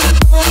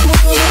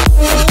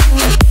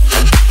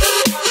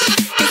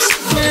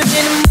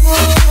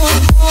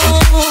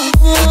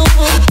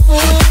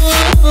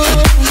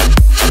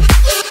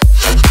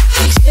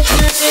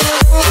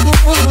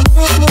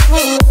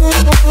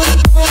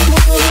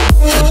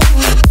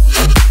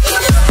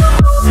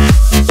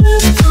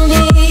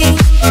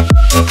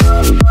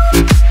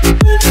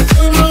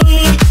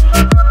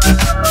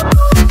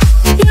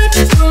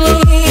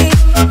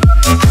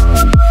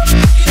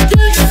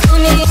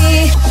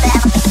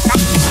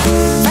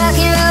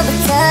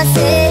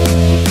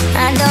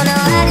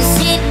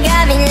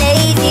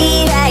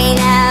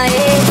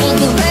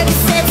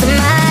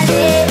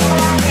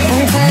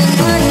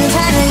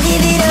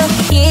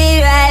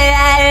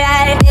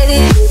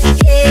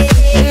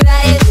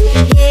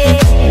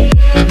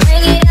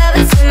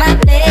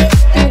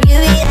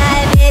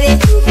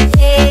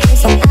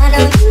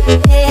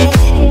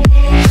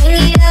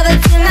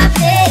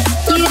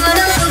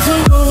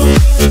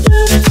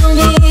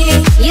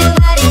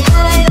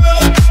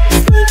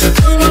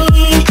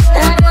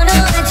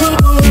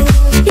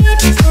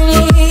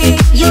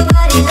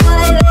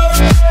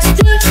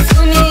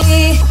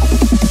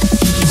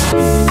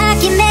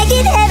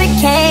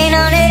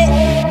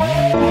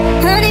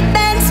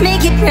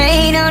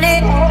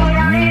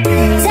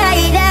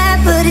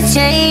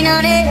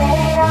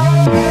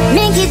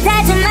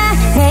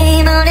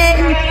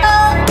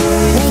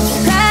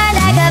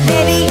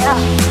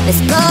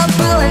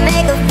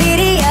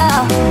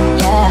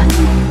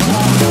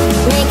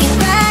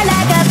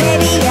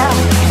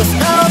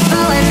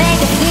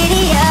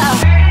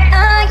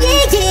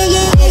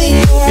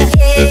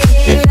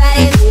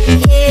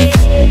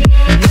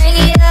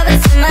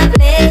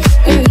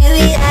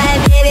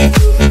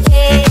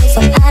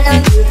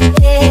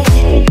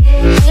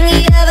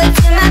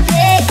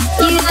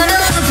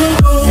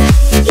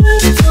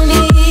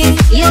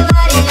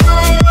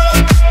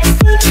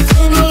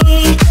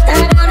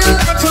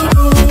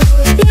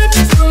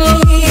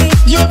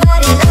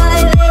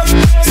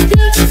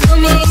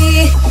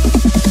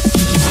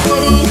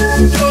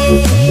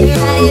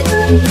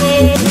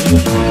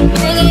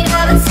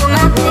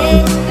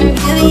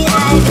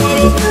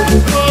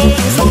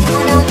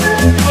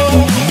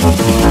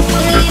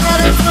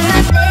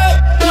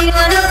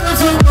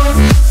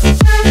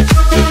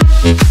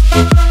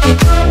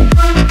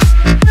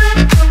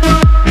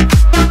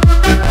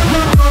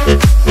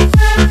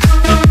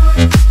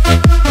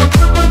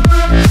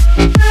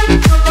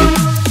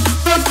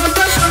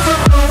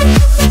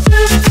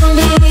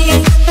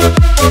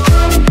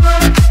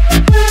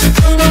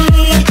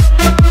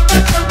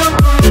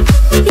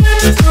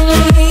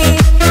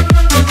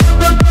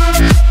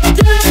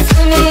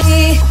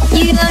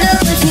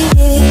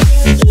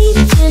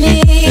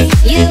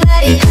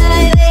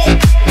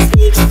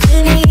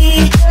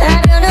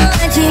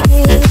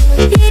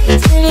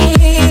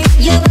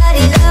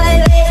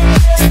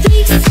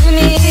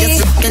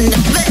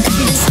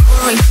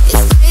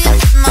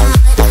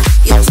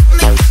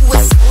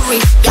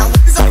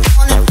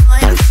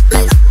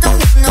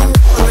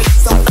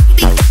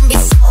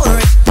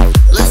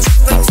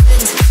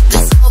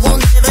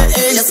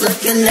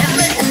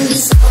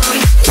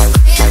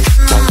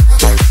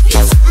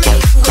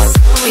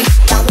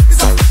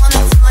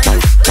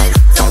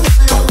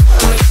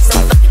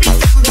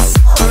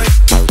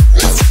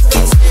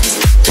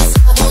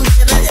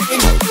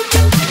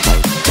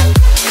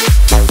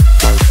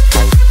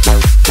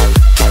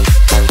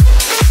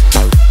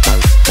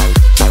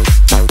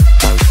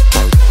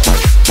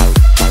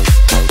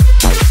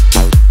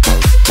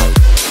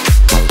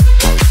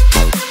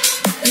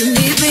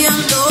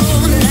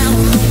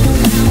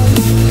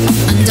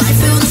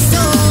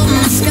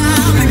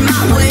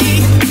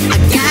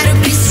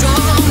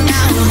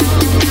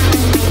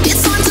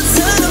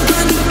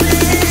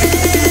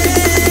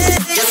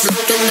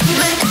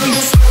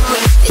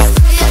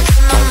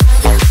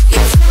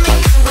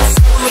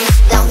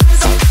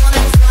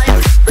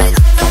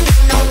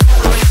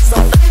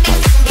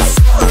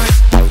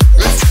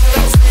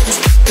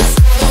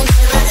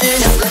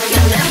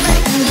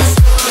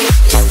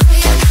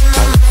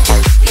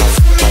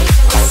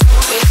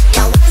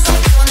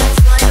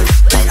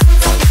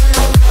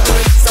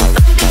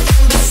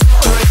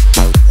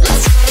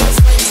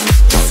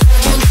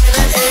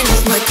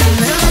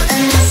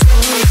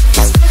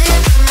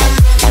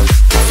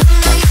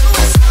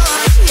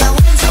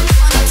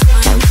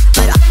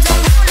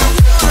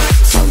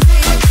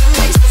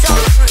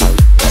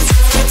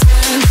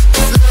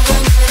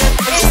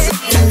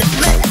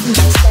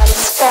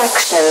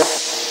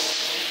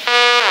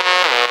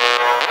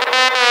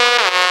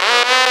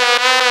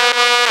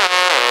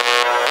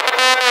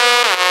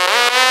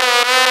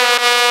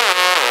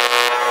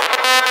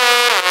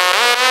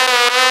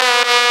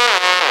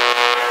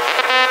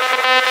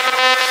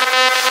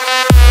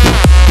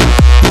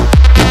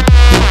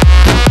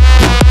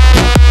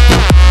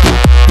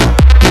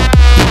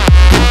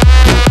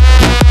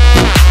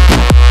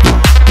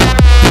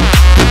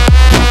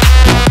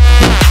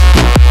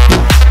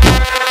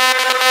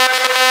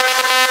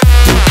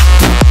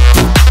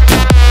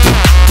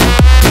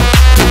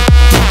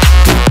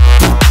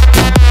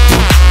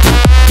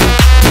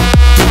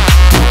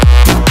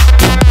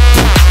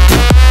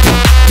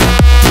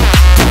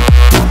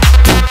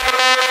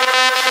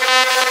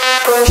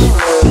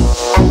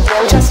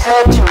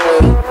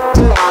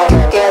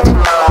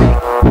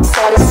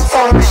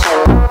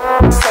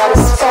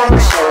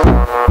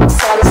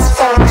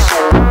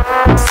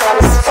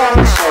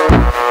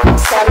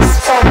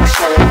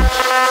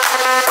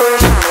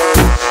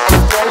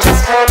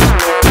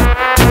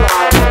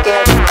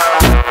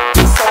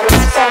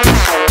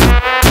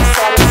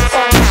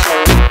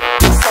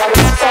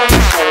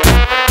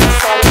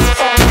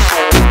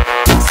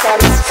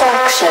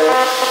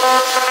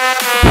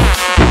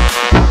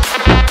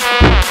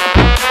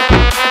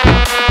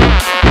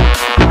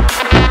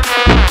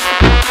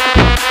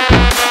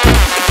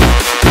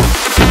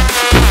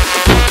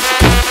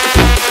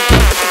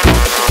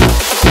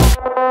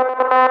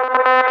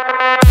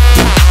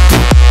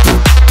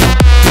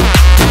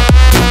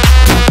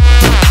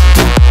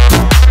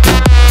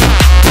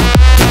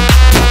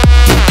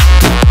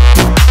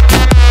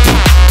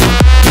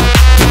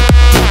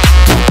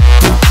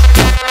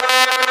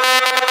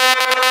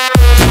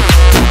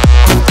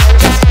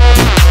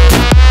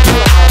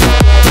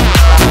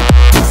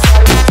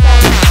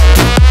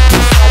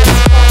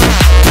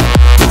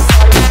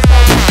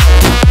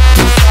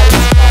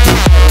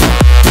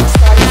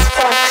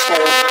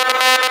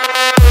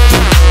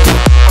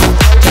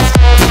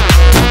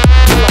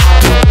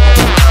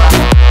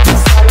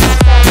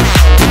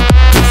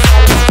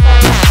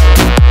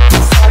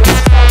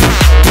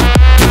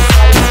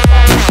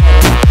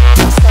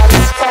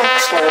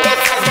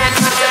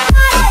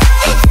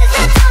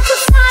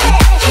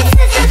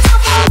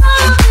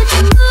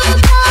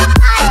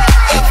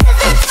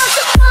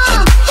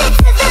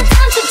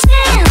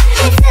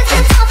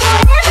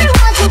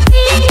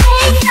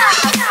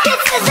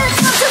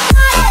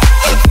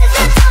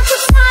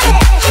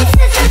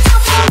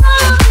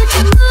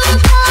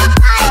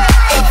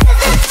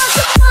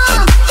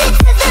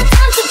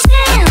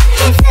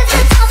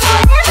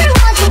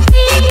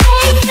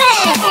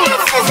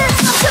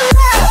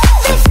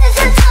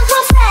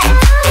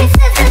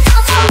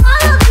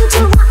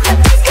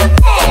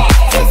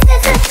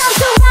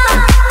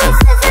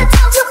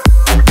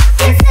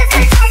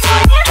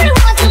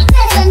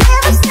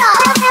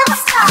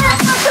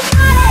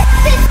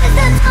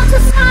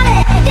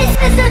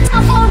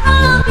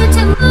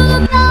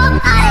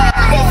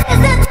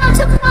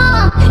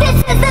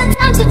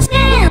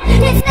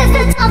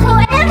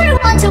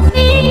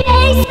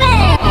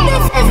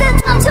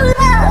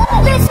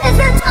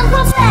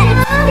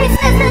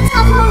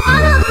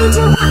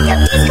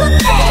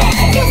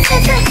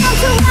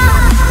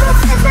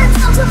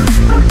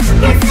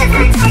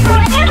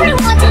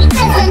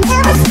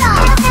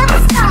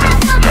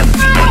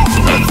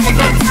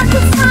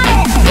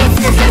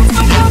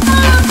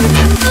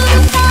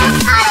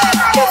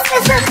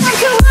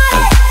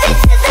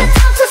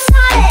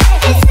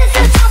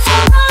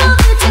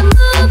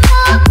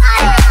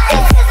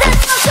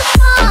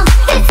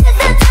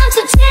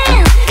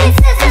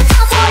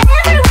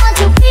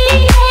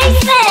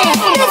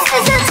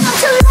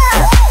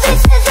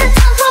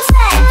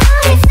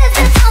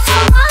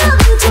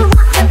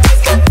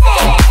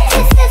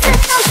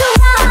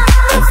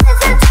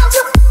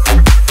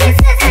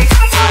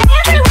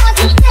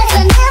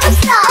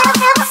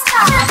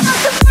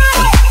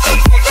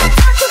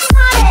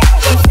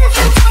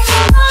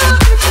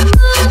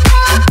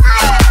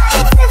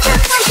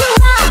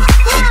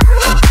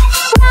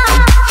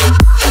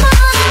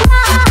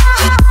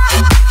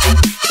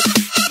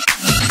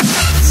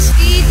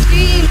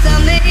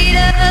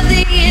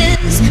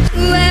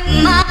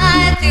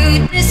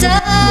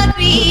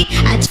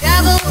 I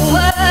travel the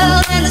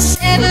world and the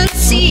seven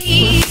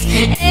seas.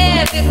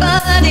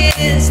 Everybody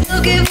is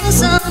looking for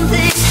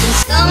something.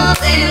 Some of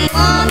them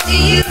want to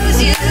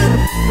use you.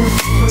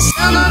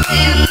 Some of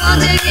them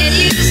want to get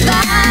used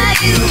by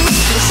you.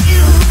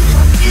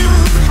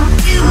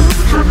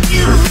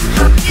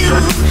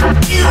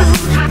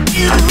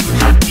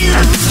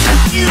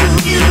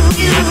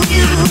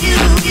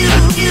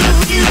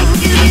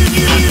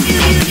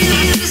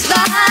 Used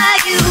by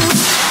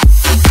you.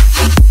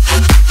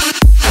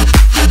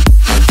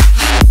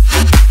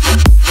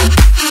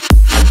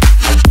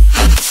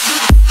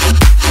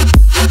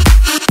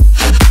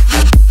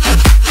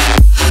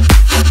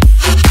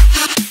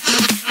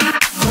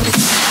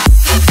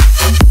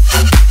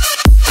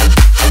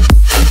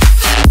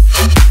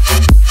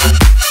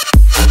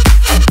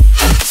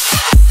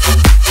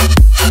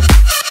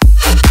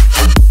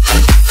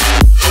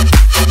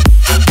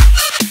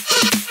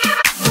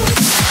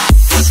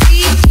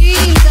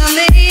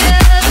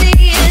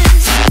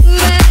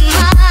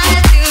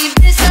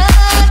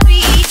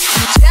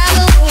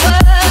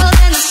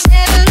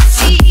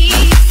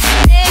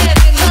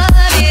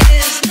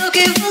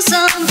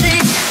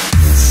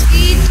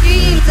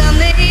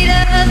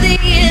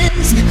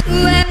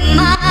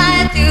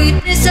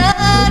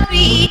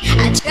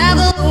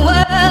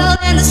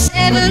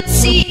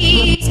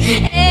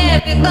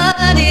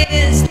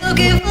 Everybody's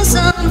looking for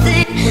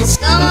something.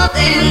 Some of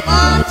them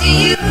want to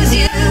use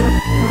you.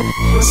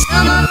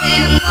 Some of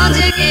them want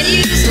to get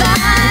used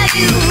by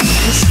you.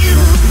 You,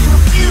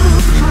 you,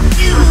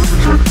 you,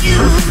 you,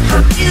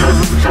 you,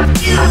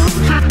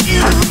 you, you.